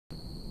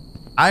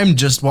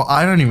well,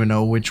 I don't even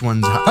know which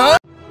one's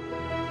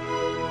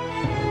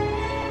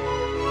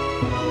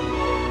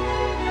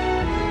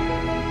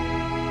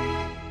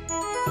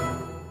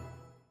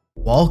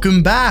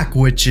Welcome back,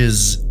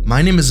 witches.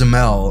 My name is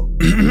Amel.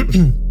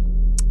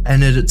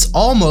 And it's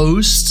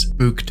almost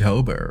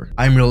Spooktober.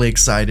 I'm really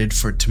excited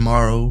for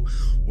tomorrow.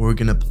 We're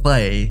gonna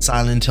play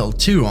Silent Hill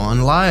 2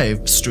 on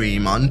live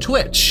stream on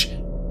Twitch.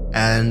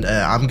 And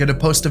I'm gonna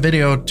post a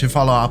video to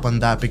follow up on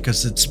that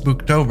because it's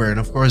Spooktober, and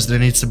of course there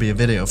needs to be a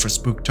video for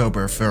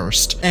Spooktober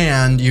first.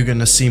 And you're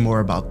gonna see more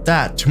about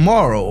that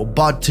tomorrow.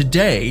 But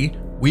today,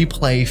 we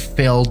play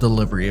Failed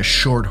Delivery, a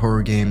short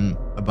horror game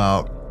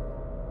about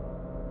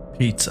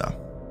pizza.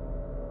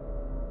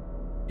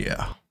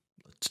 Yeah,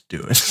 let's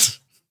do it.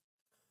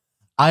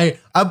 I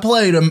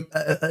played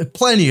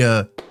plenty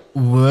of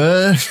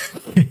what?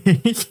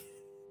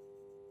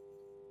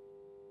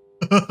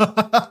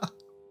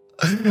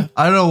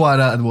 I don't know why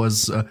that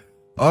was.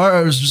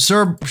 Alright,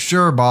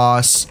 sure,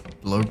 boss.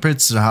 Low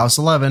pizza, house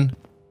 11.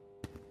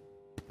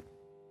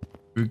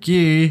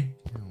 Spooky,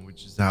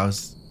 which is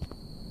house.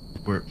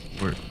 Where?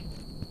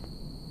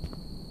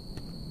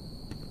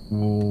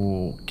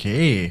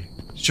 Okay,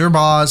 sure,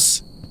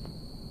 boss.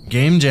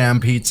 Game jam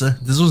pizza.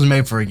 This was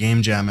made for a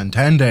game jam in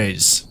 10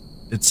 days.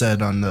 It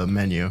said on the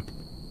menu.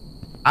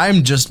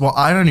 Well,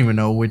 I don't even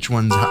know which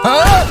one's.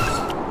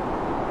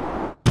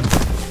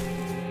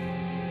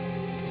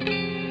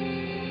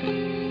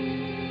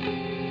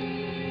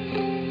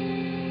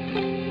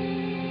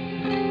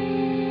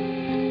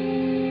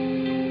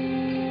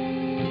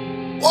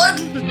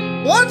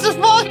 What the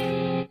fuck?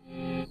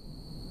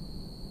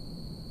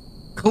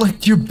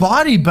 Collect your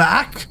body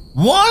back?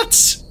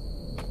 What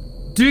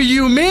do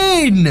you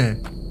mean?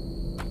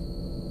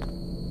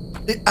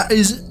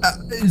 Is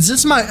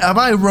this am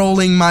I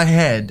rolling my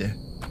head?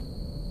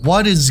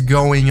 What is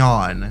going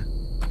on?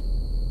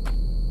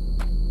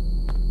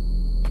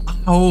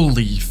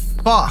 Holy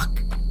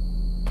fuck.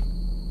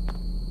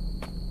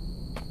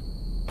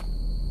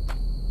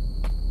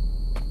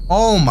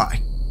 Oh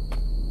my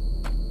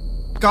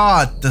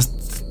God,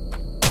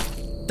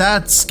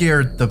 that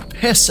scared the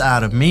piss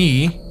out of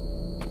me.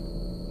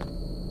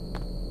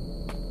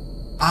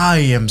 I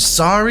am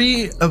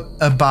sorry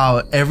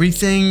about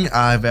everything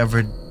I've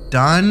ever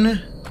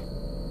done.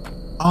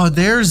 Oh,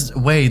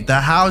 wait,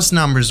 the house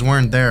numbers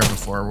weren't there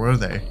before, were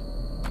they?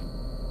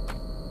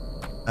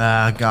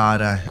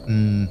 God,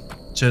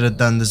 should have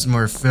done this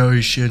more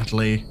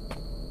efficiently.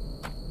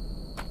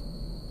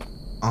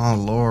 Oh,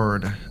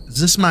 Lord. Is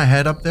this my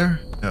head up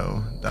there?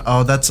 No.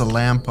 Oh, that's a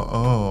lamp.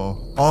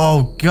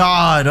 Oh,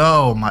 God.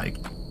 Oh, my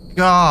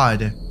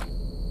God.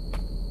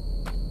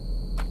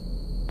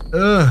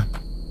 Ugh.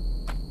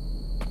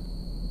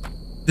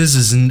 This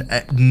is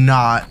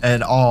not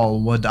at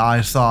all what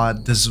I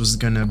thought this was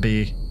gonna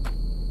be.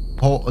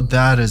 Oh,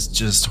 that is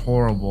just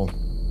horrible.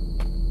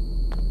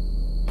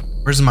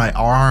 Where's my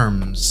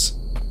arms?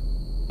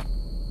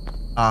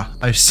 Ah,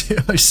 I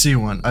see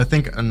one. I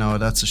think, no,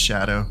 that's a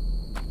shadow.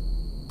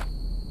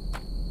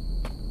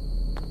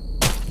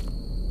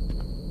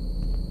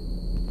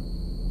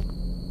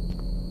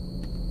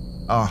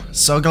 Oh,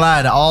 so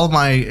glad all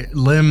my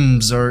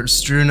limbs are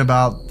strewn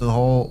about the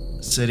whole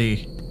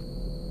city.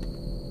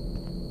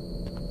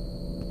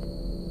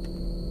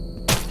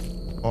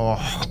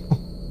 Oh.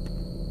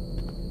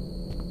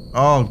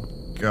 Oh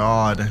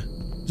God.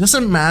 Just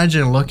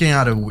imagine looking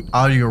out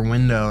of your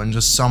window and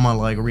just someone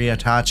like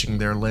reattaching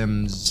their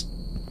limbs.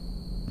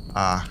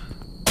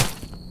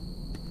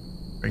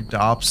 Break the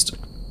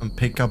obstacle and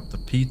pick up the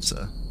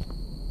pizza.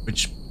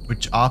 Which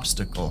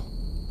obstacle?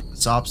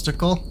 This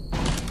obstacle?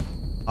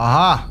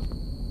 Aha!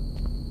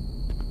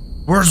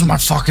 Where's my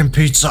fucking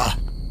pizza?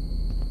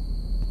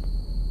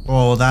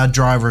 Oh, that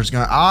driver's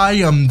gonna. I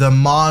am the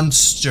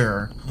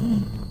monster.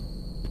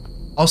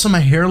 Also, my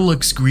hair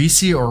looks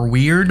greasy or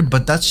weird,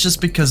 but that's just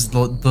because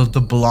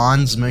the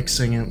blonde's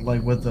mixing it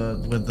like with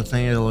the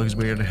thing. It looks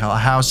weird.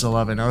 House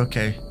 11.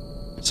 Okay,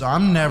 so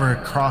I'm never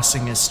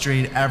crossing a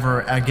street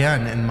ever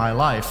again in my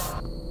life.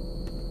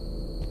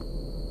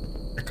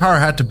 The car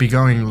had to be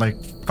going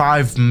like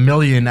 5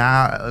 million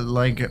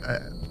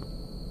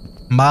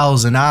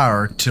miles an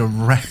hour to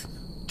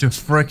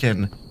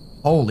frickin'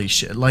 holy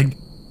shit. Like,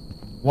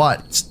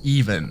 what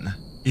even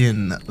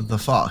in the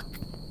fuck?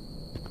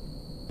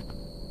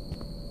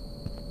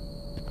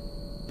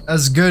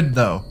 That's good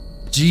though.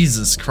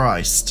 Jesus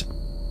Christ.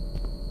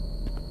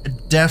 I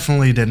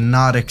definitely did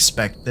not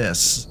expect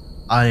this.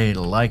 I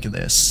like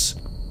this.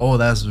 Oh,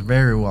 that's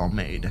very well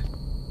made.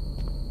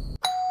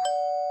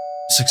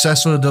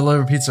 Successfully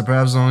deliver pizza,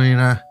 perhaps only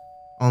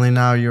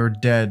now you're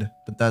dead.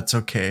 But that's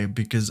okay,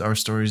 because our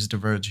stories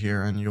diverge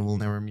here and you will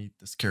never meet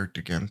this character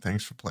again.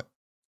 Thanks for playing.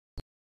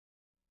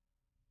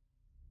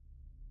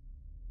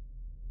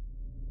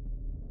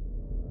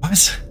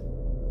 What?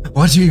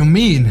 What do you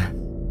mean?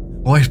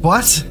 Wait,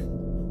 what?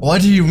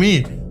 What do you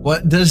mean?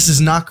 What? This is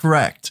not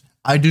correct.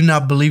 I do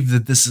not believe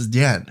that this is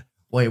the end.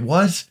 Wait,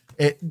 what?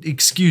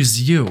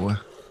 Excuse you.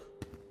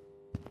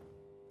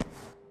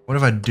 What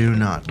if I do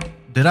not?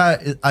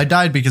 I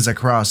died because I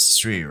crossed the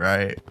street,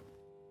 right?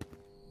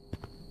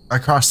 I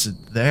crossed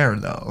it there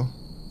though.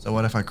 So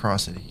what if I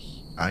cross it?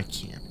 I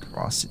can't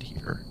cross it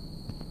here.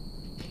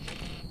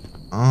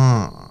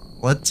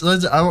 Let's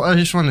I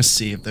just want to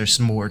see if there's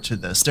more to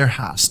this. There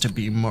has to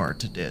be more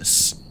to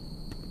this.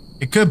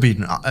 It could be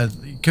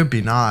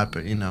not,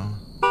 but you know.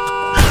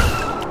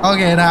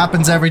 Okay, it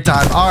happens every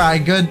time. All right,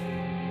 good.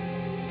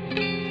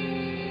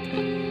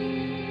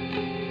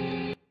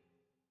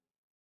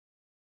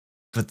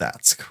 But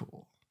that's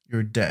cool.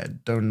 You're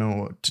dead. Don't know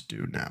what to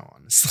do now,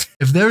 honestly.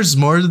 If there's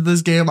more to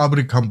this game, I'm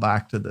gonna come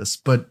back to this.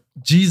 But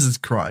Jesus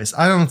Christ,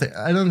 I don't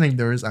think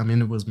there is. I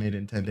mean, it was made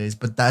in 10 days,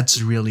 but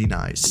that's really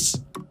nice.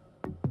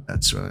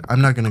 That's really.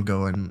 I'm not gonna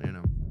go and, you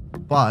know.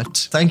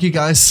 But thank you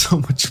guys so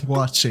much for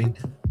watching.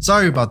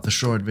 Sorry about the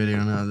short video.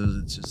 Now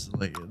it's just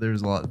like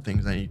there's a lot of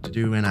things I need to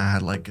do, and I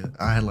had like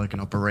an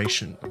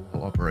operation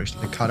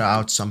to cut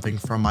out something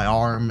from my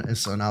arm, and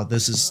so now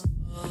this is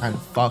kind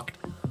of fucked.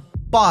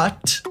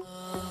 But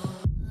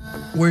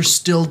we're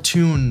still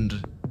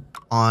tuned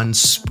on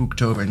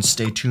Spooktober, and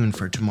stay tuned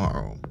for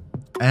tomorrow.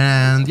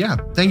 And yeah,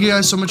 thank you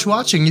guys so much for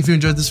watching. If you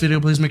enjoyed this video,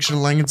 please make sure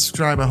to like and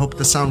subscribe. I hope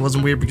the sound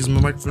wasn't weird because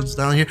my microphone's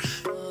down here.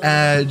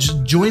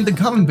 Join the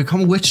coven,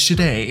 become a witch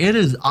today. It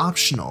is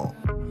optional,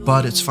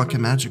 but it's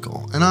fucking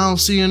magical. And I'll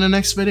see you in the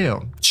next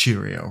video.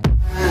 Cheerio.